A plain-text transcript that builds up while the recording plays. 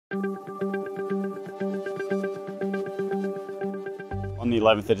On the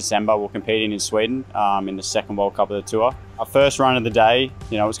 11th of December, we're competing in Sweden in the second World Cup of the tour. Our first run of the day,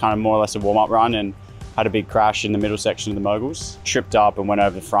 it was kind of more or less a warm-up run, and had a big crash in the middle section of the Moguls. Tripped up and went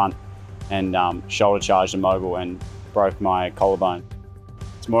over the front and shoulder charged a Mogul and broke my collarbone.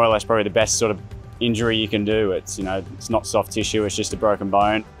 It's more or less probably the best sort of injury you can do. It's not soft tissue, it's just a broken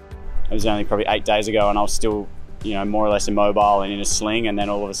bone. It was only probably 8 days ago and I was still more or less immobile and in a sling, and then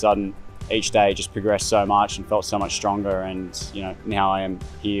all of a sudden each day just progressed so much and felt so much stronger, and now I am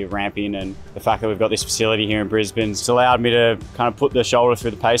here ramping, and the fact that we've got this facility here in Brisbane, it's allowed me to kind of put the shoulder through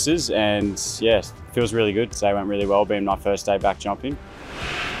the paces, and yes, it feels really good. Today went really well, being my first day back jumping.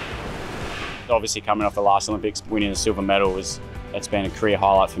 Obviously coming off the last Olympics, winning a silver medal it's been a career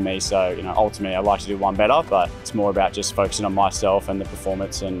highlight for me, so ultimately I'd like to do one better, but it's more about just focusing on myself and the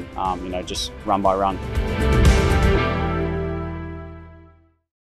performance and just run by run.